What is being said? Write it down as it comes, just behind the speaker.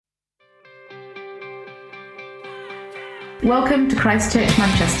Welcome to Christchurch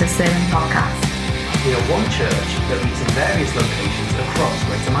Manchester Sermon Podcast. We are one church that meets in various locations across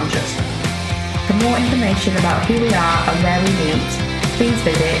Greater Manchester. For more information about who we are and where we meet, please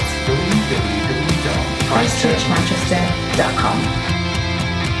visit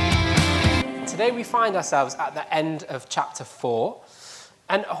www.christchurchmanchester.com. Today we find ourselves at the end of chapter 4.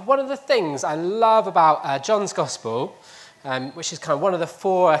 And one of the things I love about John's Gospel, which is kind of one of the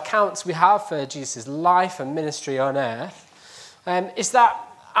 4 accounts we have for Jesus' life and ministry on earth, is that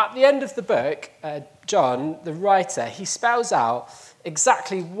at the end of the book, John, the writer, he spells out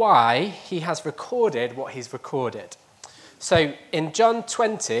exactly why he has recorded what he's recorded. So in John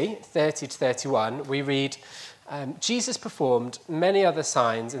 20, 30 to 31, we read, Jesus performed many other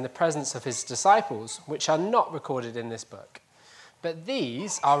signs in the presence of his disciples, which are not recorded in this book. But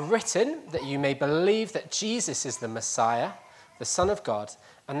these are written that you may believe that Jesus is the Messiah, the Son of God,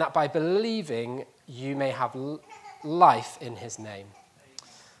 and that by believing you may have life in his name.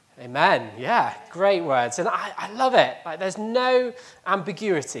 Amen. Yeah, great words. And I love it. Like, there's no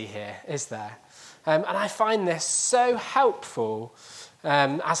ambiguity here, is there? And I find this so helpful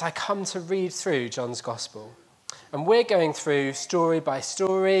as I come to read through John's Gospel. And we're going through story by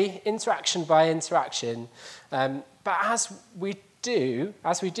story, interaction by interaction. But as we do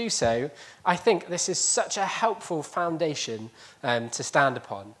so, I think this is such a helpful foundation to stand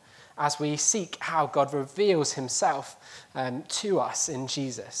upon as we seek how God reveals himself to us in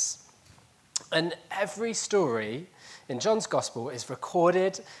Jesus. And every story in John's Gospel is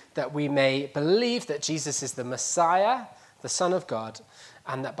recorded that we may believe that Jesus is the Messiah, the Son of God,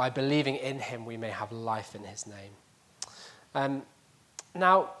 and that by believing in him we may have life in his name.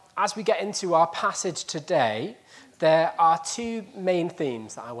 Now, as we get into our passage today, there are 2 main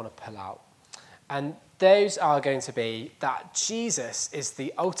themes that I want to pull out. And those are going to be that Jesus is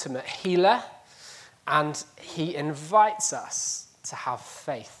the ultimate healer, and he invites us to have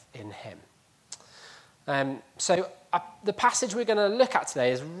faith in him. So the passage we're going to look at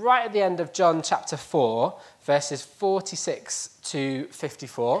today is right at the end of John chapter 4, verses 46 to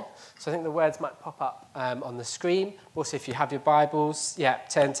 54. So I think the words might pop up on the screen. Also, if you have your Bibles,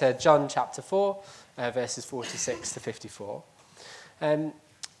 turn to John chapter 4, verses 46 to 54.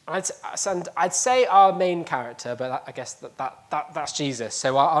 I'd say our main character, but I guess that's Jesus.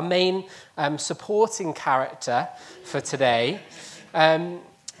 So our main supporting character for today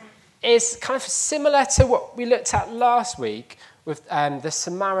is kind of similar to what we looked at last week with the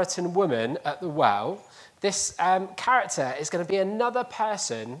Samaritan woman at the well. This character is going to be another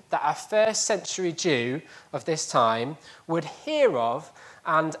person that a first century Jew of this time would hear of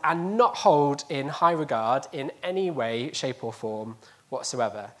and not hold in high regard in any way, shape or form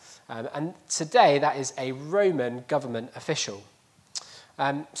whatsoever. And today that is a Roman government official.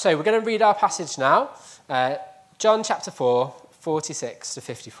 So we're going to read our passage now. John chapter 4, 46 to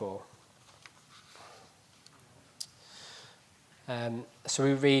 54. So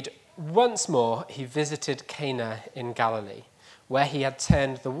we read, once more he visited Cana in Galilee, where he had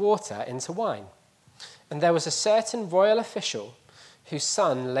turned the water into wine. And there was a certain royal official whose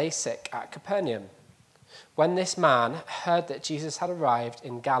son lay sick at Capernaum. When this man heard that Jesus had arrived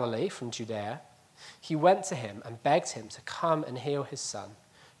in Galilee from Judea, he went to him and begged him to come and heal his son,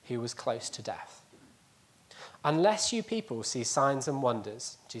 who was close to death. Unless you people see signs and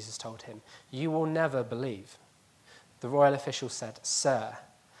wonders, Jesus told him, you will never believe. The royal official said, Sir,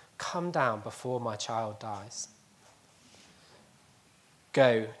 come down before my child dies.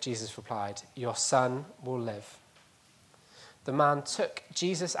 Go, Jesus replied, your son will live. The man took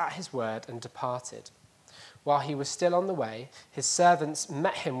Jesus at his word and departed. While he was still on the way, his servants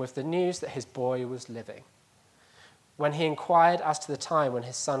met him with the news that his boy was living. When he inquired as to the time when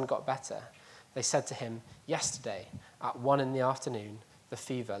his son got better, they said to him, yesterday at 1 p.m, the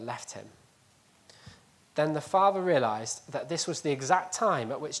fever left him. Then the father realized that this was the exact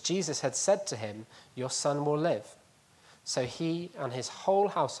time at which Jesus had said to him, your son will live. So he and his whole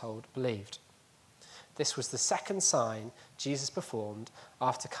household believed. This was the second sign Jesus performed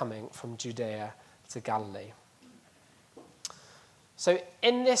after coming from Judea to Galilee. So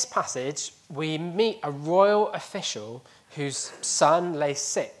in this passage, we meet a royal official whose son lay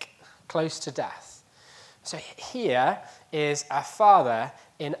sick, close to death. So here is a father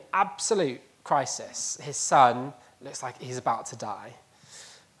in absolute crisis. His son looks like he's about to die.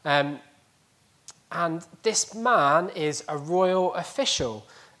 And this man is a royal official,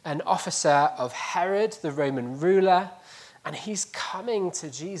 an officer of Herod, the Roman ruler, and he's coming to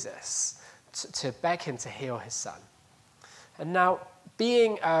Jesus to beg him to heal his son. And now,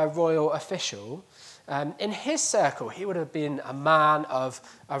 being a royal official, in his circle, he would have been a man of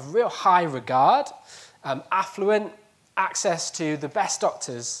real high regard, affluent, access to the best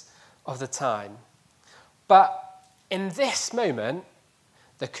doctors of the time. But in this moment,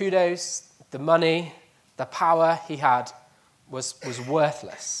 the kudos, the money, the power he had was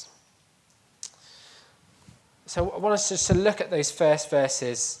worthless. So I want us just to look at those first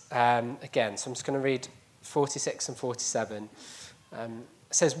verses again. So I'm just going to read 46 and 47. It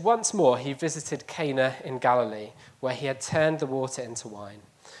says, "Once more he visited Cana in Galilee, where he had turned the water into wine.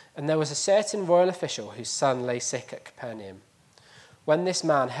 And there was a certain royal official whose son lay sick at Capernaum. When this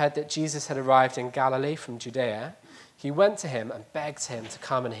man heard that Jesus had arrived in Galilee from Judea, he went to him and begged him to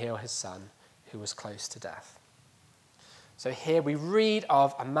come and heal his son, who was close to death." So here we read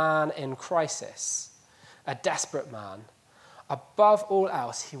of a man in crisis, a desperate man. Above all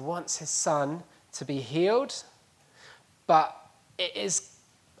else, he wants his son to be healed, but it is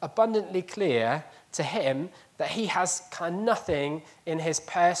abundantly clear to him that he has kind of nothing in his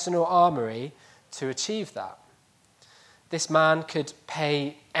personal armory to achieve that. This man could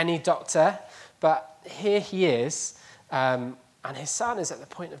pay any doctor, but here he is, and his son is at the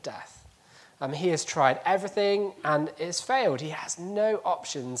point of death. He has tried everything and it's failed. He has no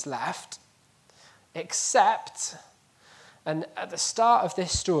options left, except, and at the start of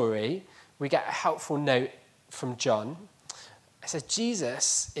this story, we get a helpful note from John. It says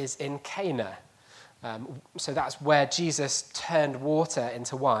Jesus is in Cana. So that's where Jesus turned water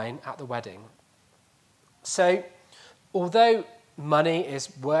into wine at the wedding. So although money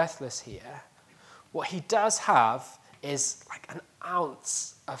is worthless here, what he does have is like an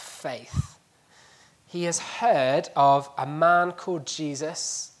ounce of faith. He has heard of a man called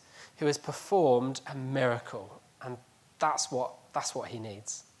Jesus who has performed a miracle, and that's what he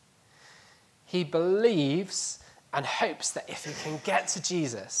needs. He believes and hopes that if he can get to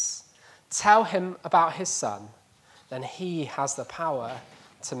Jesus, tell him about his son, then he has the power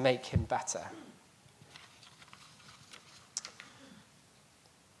to make him better.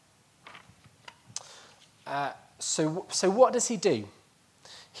 So what does he do?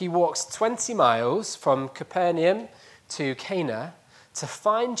 He walks 20 miles from Capernaum to Cana to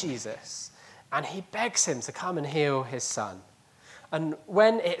find Jesus, and he begs him to come and heal his son. And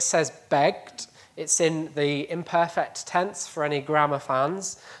when it says begged, it's in the imperfect tense for any grammar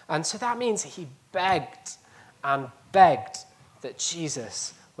fans. And so that means he begged and begged that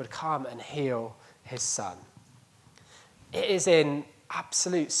Jesus would come and heal his son. It is in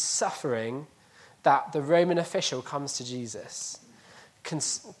absolute suffering that the Roman official comes to Jesus and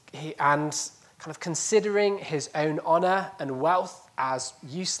kind of considering his own honor and wealth as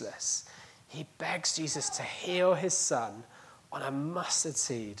useless, he begs Jesus to heal his son on a mustard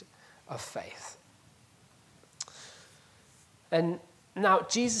seed of faith. And now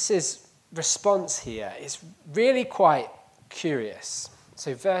Jesus' response here is really quite curious.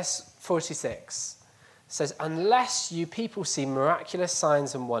 So verse 46 says, "Unless you people see miraculous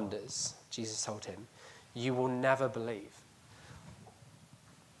signs and wonders," Jesus told him, "you will never believe."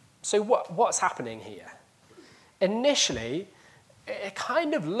 So what's happening here? Initially, it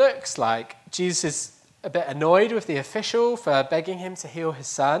kind of looks like Jesus is a bit annoyed with the official for begging him to heal his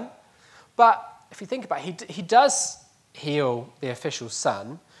son. But if you think about it, he does heal the official's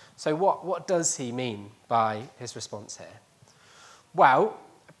son. So what does he mean by his response here? Well,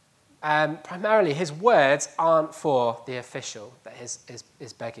 primarily his words aren't for the official that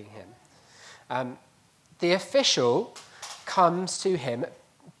is begging him. The official comes to him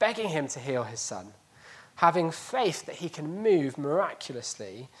begging him to heal his son, having faith that he can move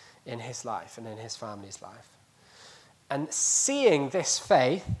miraculously in his life and in his family's life. And seeing this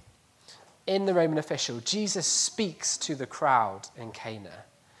faith in the Roman official, Jesus speaks to the crowd in Cana.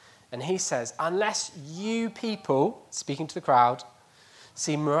 And he says, "Unless you people," speaking to the crowd,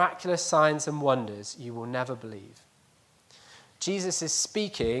 "see miraculous signs and wonders, you will never believe." Jesus is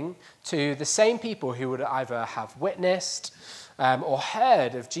speaking to the same people who would either have witnessed or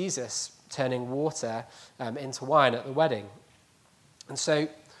heard of Jesus turning water into wine at the wedding. And so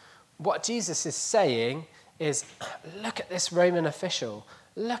what Jesus is saying is, look at this Roman official.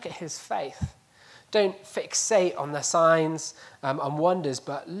 Look at his faith. Don't fixate on the signs and wonders,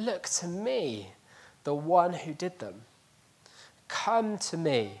 but look to me, the one who did them. Come to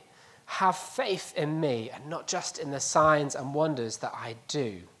me. Have faith in me, and not just in the signs and wonders that I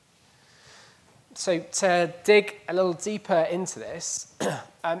do. So to dig a little deeper into this,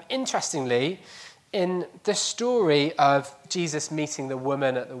 interestingly, in the story of Jesus meeting the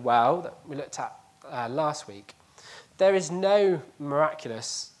woman at the well that we looked at last week, there is no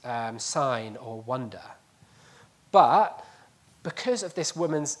miraculous sign or wonder. But because of this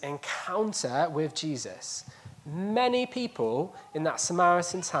woman's encounter with Jesus, many people in that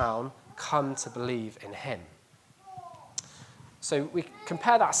Samaritan town come to believe in him. So we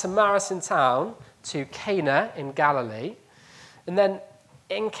compare that Samaritan town to Cana in Galilee. And then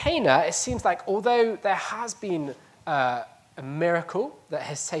in Cana, it seems like although there has been a miracle that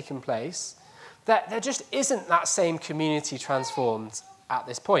has taken place, that there just isn't that same community transformed at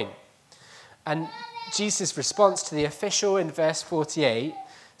this point. And Jesus' response to the official in verse 48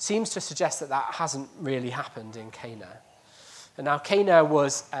 seems to suggest that that hasn't really happened in Cana. And now Cana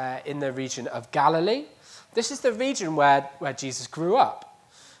was in the region of Galilee. This is the region where Jesus grew up,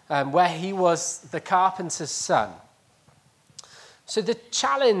 where he was the carpenter's son. So the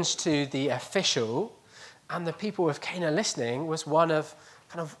challenge to the official and the people of Cana listening was one of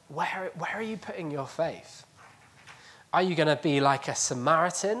kind of where are you putting your faith? Are you going to be like a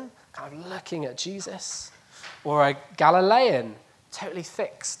Samaritan, kind of looking at Jesus, or a Galilean, totally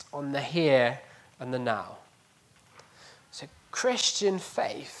fixed on the here and the now? So Christian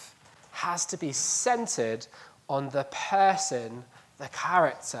faith has to be centered on the person, the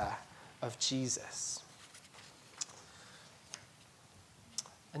character of Jesus.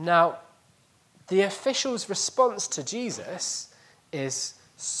 And now, the official's response to Jesus is,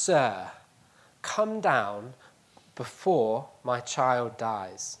 "Sir, come down before my child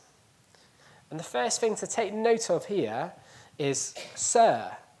dies." And the first thing to take note of here is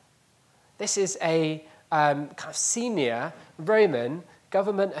 "Sir." This is a kind of senior Roman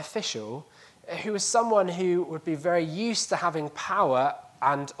government official who was someone who would be very used to having power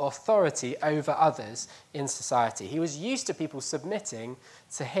and authority over others in society. He was used to people submitting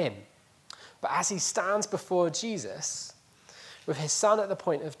to him. But as he stands before Jesus, with his son at the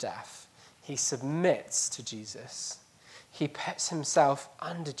point of death, he submits to Jesus. He puts himself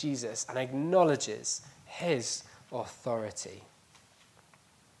under Jesus and acknowledges his authority.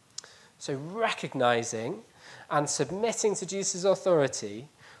 So recognizing and submitting to Jesus' authority,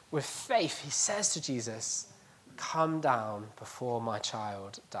 with faith, he says to Jesus, "Come down before my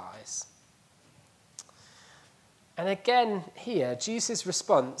child dies." And again here, Jesus'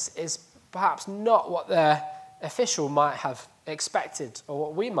 response is perhaps not what the official might have expected or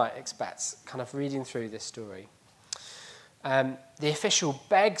what we might expect, kind of reading through this story. The official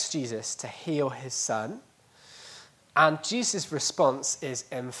begs Jesus to heal his son, and Jesus' response is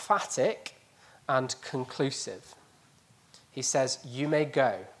emphatic and conclusive. He says, "You may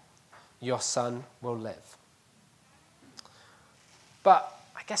go, your son will live." But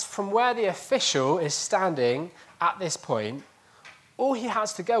I guess from where the official is standing at this point, all he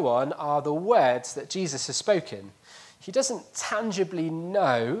has to go on are the words that Jesus has spoken. He doesn't tangibly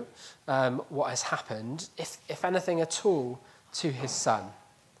know what has happened, if anything at all, to his son.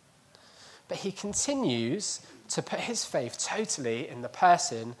 But he continues to put his faith totally in the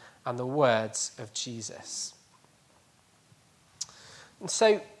person and the words of Jesus. And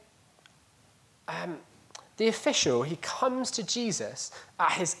so the official, he comes to Jesus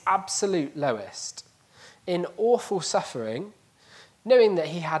at his absolute lowest, in awful suffering, knowing that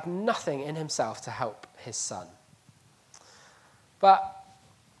he had nothing in himself to help his son. But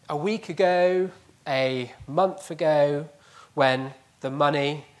a week ago, a month ago, when the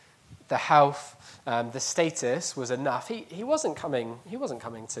money, the health, the status was enough, he wasn't coming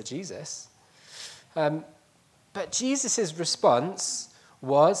to Jesus. But Jesus' response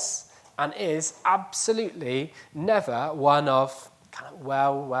was and is absolutely never one of kind of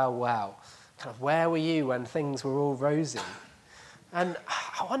well, kind of where were you when things were all rosy? And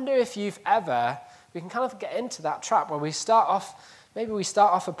I wonder if we can kind of get into that trap where we start off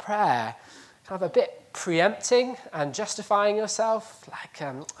a prayer kind of a bit preempting and justifying yourself, like,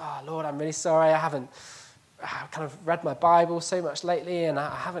 "Oh, Lord, I'm really sorry, I've kind of read my Bible so much lately and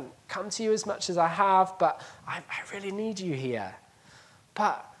I haven't come to you as much as I have, but I really need you here."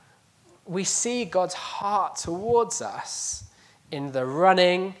 But we see God's heart towards us in the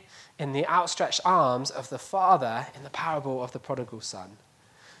running, in the outstretched arms of the Father in the parable of the prodigal son.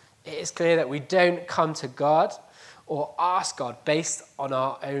 It is clear that we don't come to God or ask God based on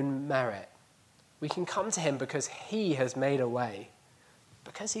our own merit. We can come to him because he has made a way,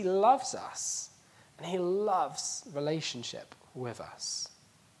 because he loves us, and he loves relationship with us.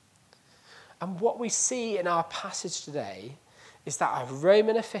 And what we see in our passage today is that a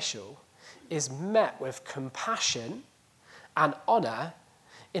Roman official is met with compassion and honor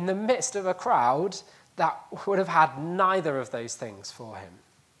in the midst of a crowd that would have had neither of those things for him.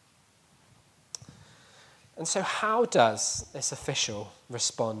 And so how does this official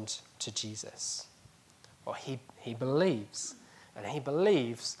respond to Jesus? Well, he believes, and he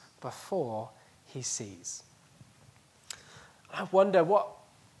believes before he sees. I wonder, what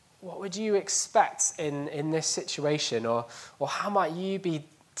would you expect in this situation, or how might you be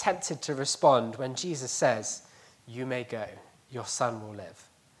tempted to respond when Jesus says, "You may go, your son will live.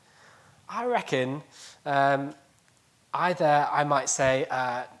 I reckon either I might say,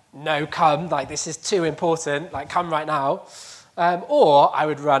 no, come, like this is too important, like come right now, or I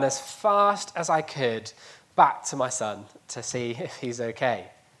would run as fast as I could back to my son to see if he's okay.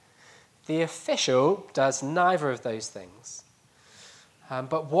 The official does neither of those things.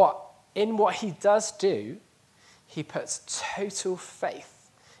 But what he does do, he puts total faith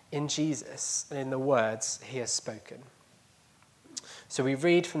in Jesus and in the words he has spoken. So we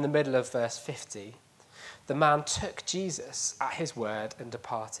read from the middle of verse 50, the man took Jesus at his word and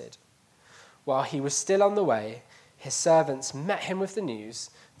departed. While he was still on the way, his servants met him with the news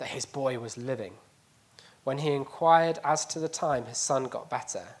that his boy was living. When he inquired as to the time his son got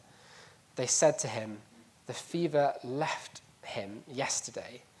better, they said to him, the fever left him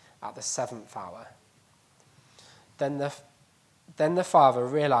yesterday at the 7th hour. Then the father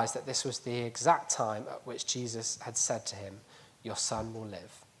realized that this was the exact time at which Jesus had said to him, your son will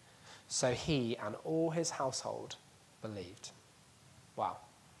live. So he and all his household believed. Wow.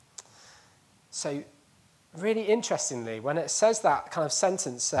 So really interestingly, when it says that kind of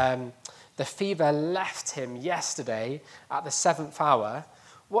sentence, the fever left him yesterday at the 7th hour,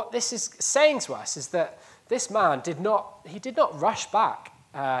 what this is saying to us is that this man did not rush back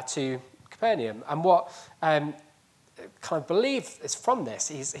to Capernaum. And what kind of believe is from this,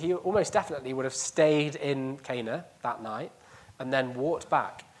 he almost definitely would have stayed in Cana that night and then walked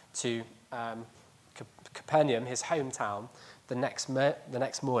back to Capernaum, his hometown, the next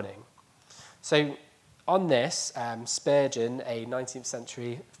morning. So on this, Spurgeon, a 19th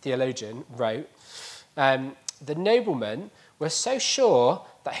century theologian, wrote, the nobleman was so sure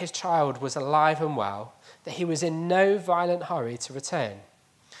that his child was alive and well that he was in no violent hurry to return.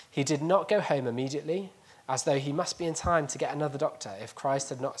 He did not go home immediately, as though he must be in time to get another doctor if Christ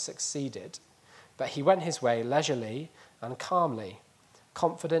had not succeeded, but he went his way leisurely and calmly,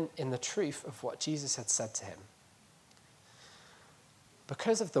 confident in the truth of what Jesus had said to him.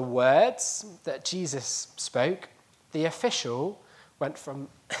 Because of the words that Jesus spoke, the official went from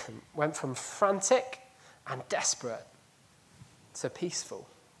frantic and desperate to peaceful.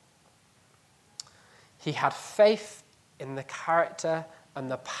 He had faith in the character and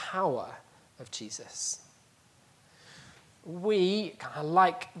the power of Jesus. We,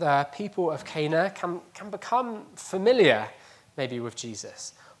 like the people of Cana, can become familiar maybe with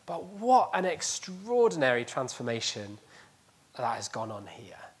Jesus. But what an extraordinary transformation that has gone on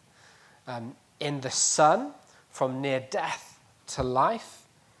here. In the son, from near death to life,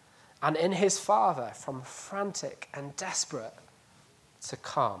 and in his father, from frantic and desperate to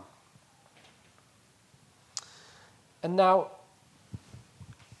calm. And now,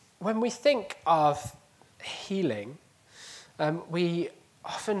 when we think of healing, we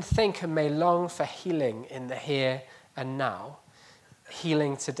often think and may long for healing in the here and now,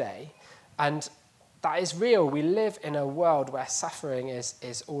 healing today. And that is real. We live in a world where suffering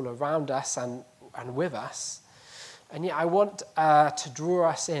is all around us and with us. And yet I want to draw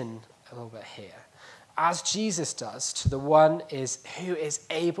us in a little bit here, as Jesus does, to the one who is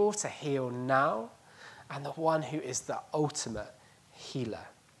able to heal now and the one who is the ultimate healer.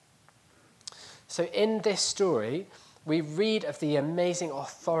 So in this story, we read of the amazing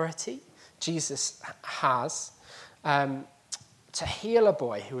authority Jesus has to heal a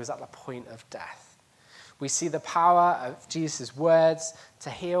boy who was at the point of death. We see the power of Jesus' words to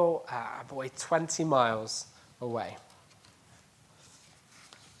heal a boy 20 miles away.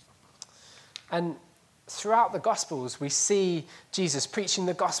 And throughout the Gospels, we see Jesus preaching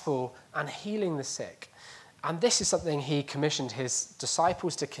the gospel and healing the sick. And this is something he commissioned his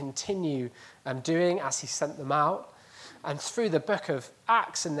disciples to continue doing as he sent them out. And through the book of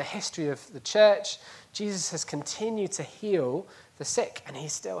Acts and the history of the church, Jesus has continued to heal the sick, and he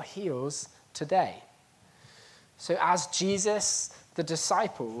still heals today. So as Jesus, the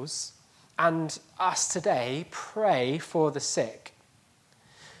disciples, and us today pray for the sick,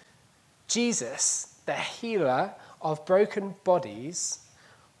 Jesus, the healer of broken bodies,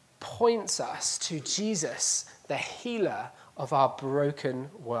 points us to Jesus, the healer of our broken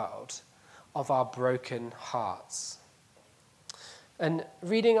world, of our broken hearts. And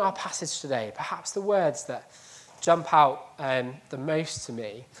reading our passage today, perhaps the words that jump out the most to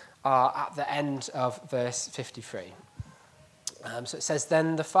me are at the end of verse 53. So it says,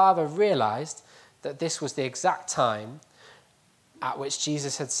 then the father realized that this was the exact time at which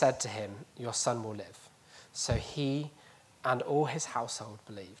Jesus had said to him, your son will live. So he and all his household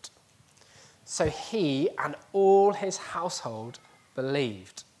believed. So he and all his household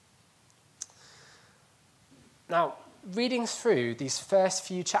believed. Now, reading through these first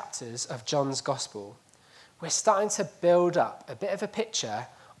few chapters of John's Gospel, we're starting to build up a bit of a picture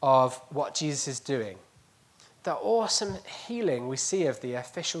of what Jesus is doing. The awesome healing we see of the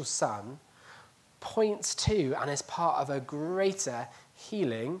official son points to and is part of a greater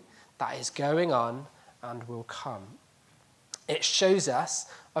healing that is going on and will come. It shows us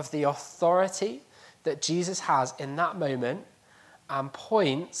of the authority that Jesus has in that moment and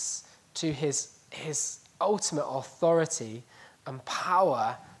points to his ultimate authority and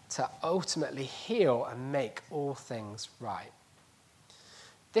power to ultimately heal and make all things right.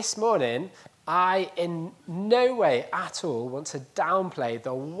 This morning, I in no way at all want to downplay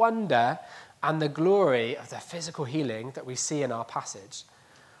the wonder and the glory of the physical healing that we see in our passage.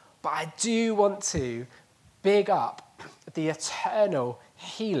 But I do want to big up the eternal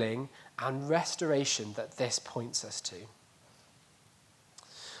healing and restoration that this points us to.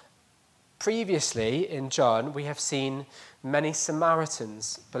 Previously in John, we have seen many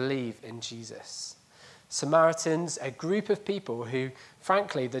Samaritans believe in Jesus. Samaritans, a group of people who,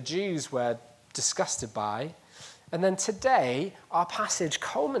 frankly, the Jews were disgusted by. And then today, our passage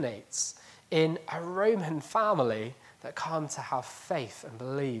culminates in a Roman family that come to have faith and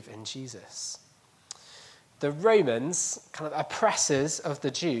believe in Jesus. The Romans, kind of oppressors of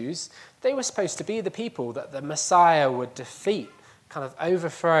the Jews, they were supposed to be the people that the Messiah would defeat, kind of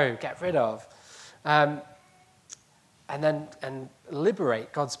overthrow, get rid of, and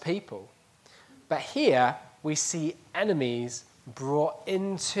liberate God's people. But here we see enemies brought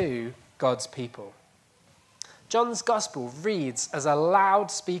into God's people. John's gospel reads as a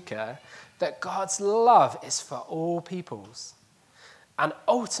loudspeaker that God's love is for all peoples. And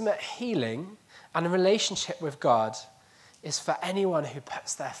ultimate healing and relationship with God is for anyone who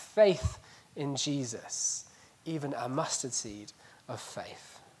puts their faith in Jesus, even a mustard seed of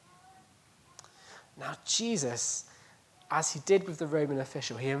faith. Now, Jesus, as he did with the Roman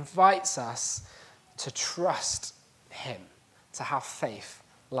official, he invites us to trust him, to have faith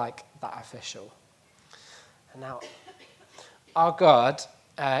like that official. And now, our God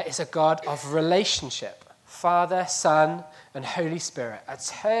is a God of relationship. Father, Son, and Holy Spirit,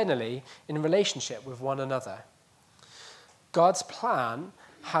 eternally in relationship with one another. God's plan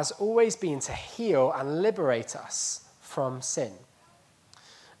has always been to heal and liberate us from sin.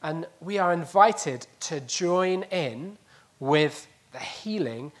 And we are invited to join in with the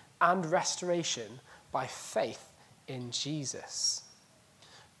healing and restoration by faith in Jesus.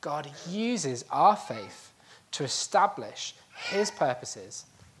 God uses our faith to establish his purposes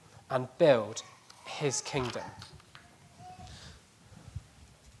and build his kingdom.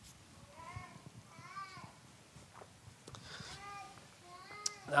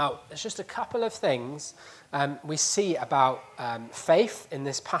 Now, there's just a couple of things we see about faith in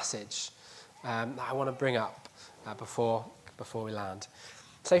this passage that I want to bring up before we land.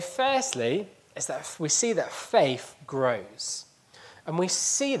 So firstly, is that we see that faith grows. And we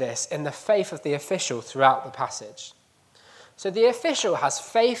see this in the faith of the official throughout the passage. So the official has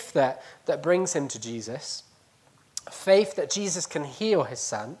faith that brings him to Jesus, faith that Jesus can heal his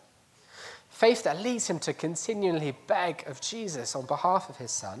son, faith that leads him to continually beg of Jesus on behalf of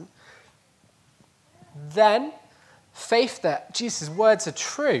his son, then faith that Jesus' words are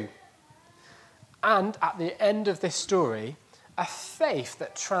true, and at the end of this story, a faith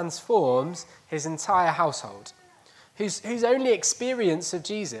that transforms his entire household, whose only experience of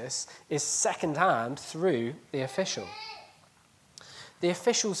Jesus is secondhand through the official. The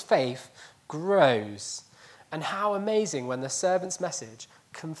official's faith grows, and how amazing when the servant's message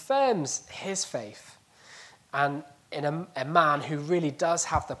confirms his faith and in a man who really does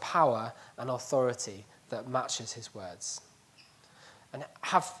have the power and authority that matches his words. And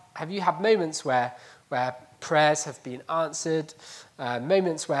have you had moments where prayers have been answered,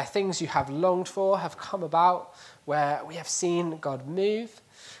 moments where things you have longed for have come about, where we have seen God move?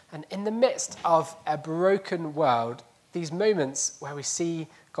 And in the midst of a broken world, these moments where we see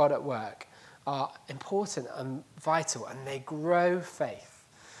God at work are important and vital, and they grow faith.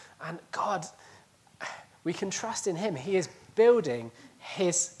 And God, we can trust in him. He is building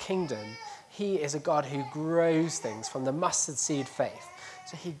his kingdom. He is a God who grows things from the mustard seed faith.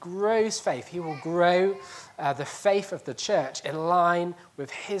 So he grows faith. He will grow the faith of the church in line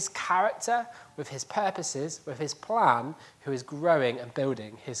with his character, with his purposes, with his plan, who is growing and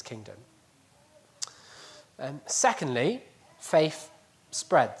building his kingdom. Secondly, faith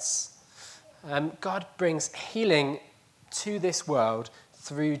spreads. God brings healing to this world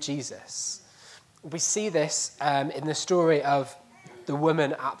through Jesus. We see this in the story of the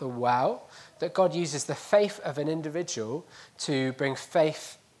woman at the well, that God uses the faith of an individual to bring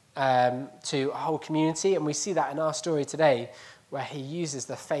faith to a whole community. And we see that in our story today where he uses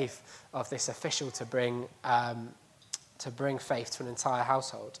the faith of this official to bring faith to an entire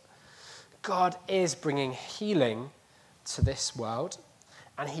household. God is bringing healing to this world,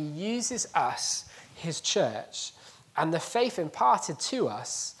 and he uses us, his church, and the faith imparted to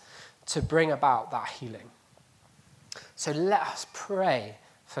us to bring about that healing. So let us pray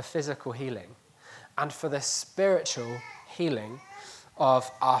for physical healing and for the spiritual healing of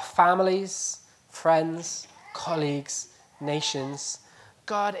our families, friends, colleagues, nations.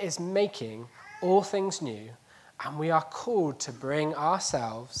 God is making all things new, and we are called to bring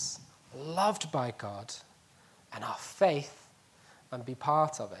ourselves, loved by God, and our faith, and be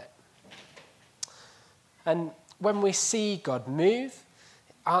part of it. And when we see God move,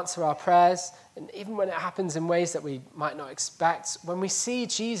 answer our prayers, and even when it happens in ways that we might not expect, when we see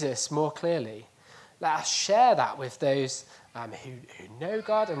Jesus more clearly, let us share that with those who know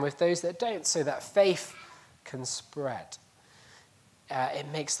God and with those that don't, so that faith can spread. It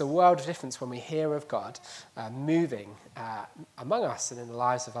makes the world of difference when we hear of God moving among us and in the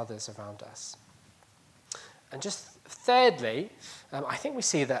lives of others around us. And just thirdly, I think we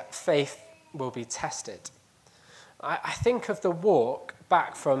see that faith will be tested. I think of the walk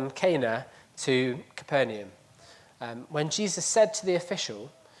back from Cana to Capernaum, when Jesus said to the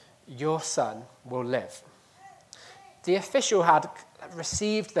official, "Your son will live." The official had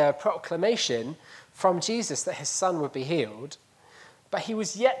received the proclamation from Jesus that his son would be healed, but he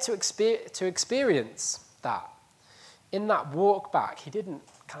was yet to experience that. In that walk back, he didn't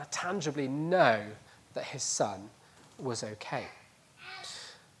kind of tangibly know that his son was okay.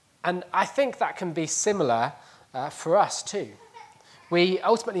 And I think that can be similar for us too. We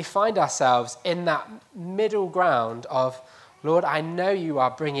ultimately find ourselves in that middle ground of, Lord, I know you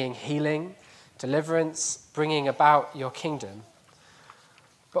are bringing healing, deliverance, bringing about your kingdom,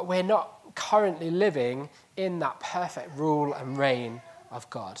 but we're not currently living in that perfect rule and reign of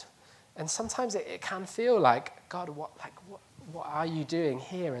God. And sometimes it can feel like, God, what are you doing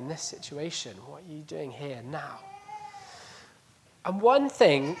here in this situation? What are you doing here now? And one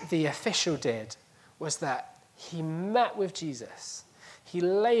thing the official did was that he met with Jesus. He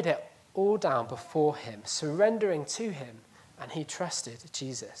laid it all down before him, surrendering to him, and he trusted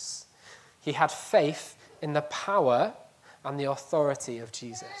Jesus. He had faith in the power and the authority of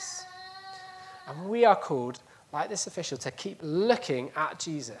Jesus. And we are called, like this official, to keep looking at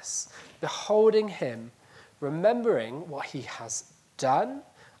Jesus, beholding him, remembering what he has done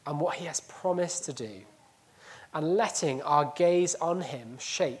and what he has promised to do, and letting our gaze on him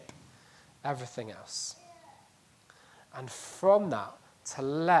shape everything else. And from that, to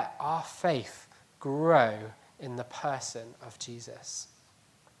let our faith grow in the person of Jesus.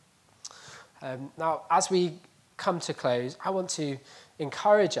 Now, as we come to close, I want to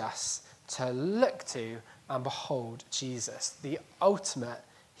encourage us to look to and behold Jesus, the ultimate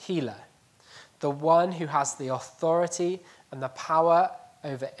healer, the one who has the authority and the power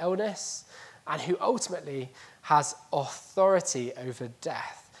over illness, and who ultimately has authority over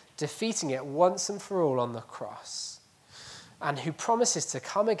death, defeating it once and for all on the cross, and who promises to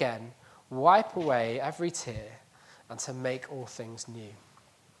come again, wipe away every tear, and to make all things new.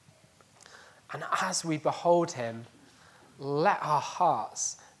 And as we behold him, let our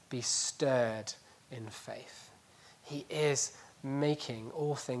hearts be stirred in faith. He is making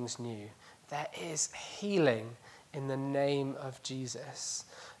all things new. There is healing in the name of Jesus.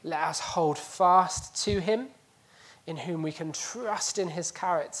 Let us hold fast to him, in whom we can trust in his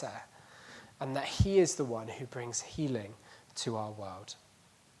character, and that he is the one who brings healing to our world.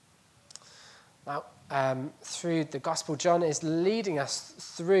 Now, through the Gospel, John is leading us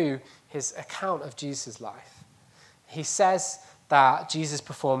through his account of Jesus' life. He says that Jesus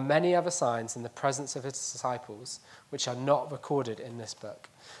performed many other signs in the presence of his disciples, which are not recorded in this book.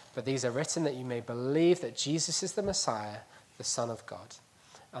 But these are written that you may believe that Jesus is the Messiah, the Son of God,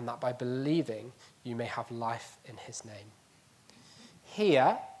 and that by believing you may have life in his name.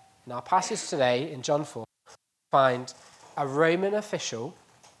 Here, in our passage today in John 4, we find a Roman official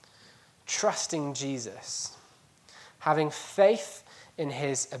trusting Jesus, having faith in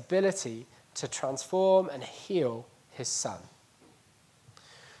his ability to transform and heal his son.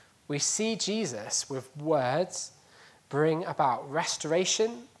 We see Jesus with words bring about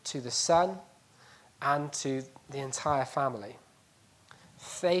restoration to the son and to the entire family.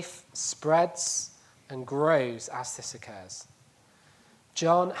 Faith spreads and grows as this occurs.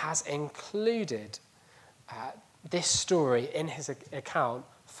 John has included this story in his account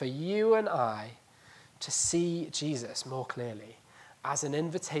for you and I to see Jesus more clearly as an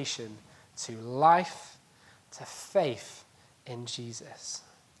invitation to life, to faith in Jesus.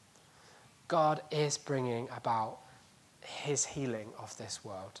 God is bringing about his healing of this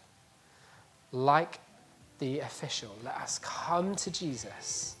world. Like the official, let us come to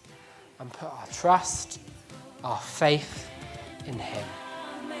Jesus and put our trust, our faith in him.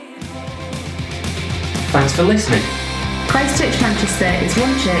 Thanks for listening. Christchurch Manchester is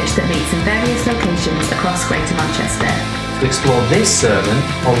one church that meets in various locations across Greater Manchester. To explore this sermon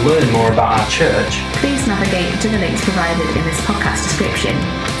or learn more about our church, Please navigate to the links provided in this podcast description.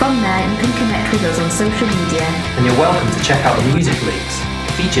 From there, you can connect with us on social media and you're welcome to check out the music links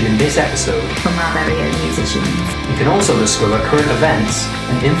featured in this episode. from our very own musicians You can also discover current events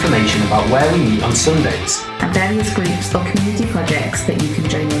and information about where we meet on Sundays. and various groups or community projects that you can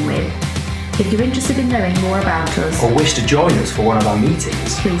join in with. If you're interested in knowing more about us, Or wish to join us for one of our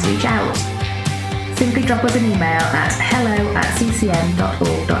meetings, please reach out. Simply drop us an email at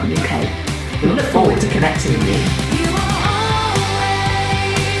hello@ccm.org.uk. We look forward to connecting with you.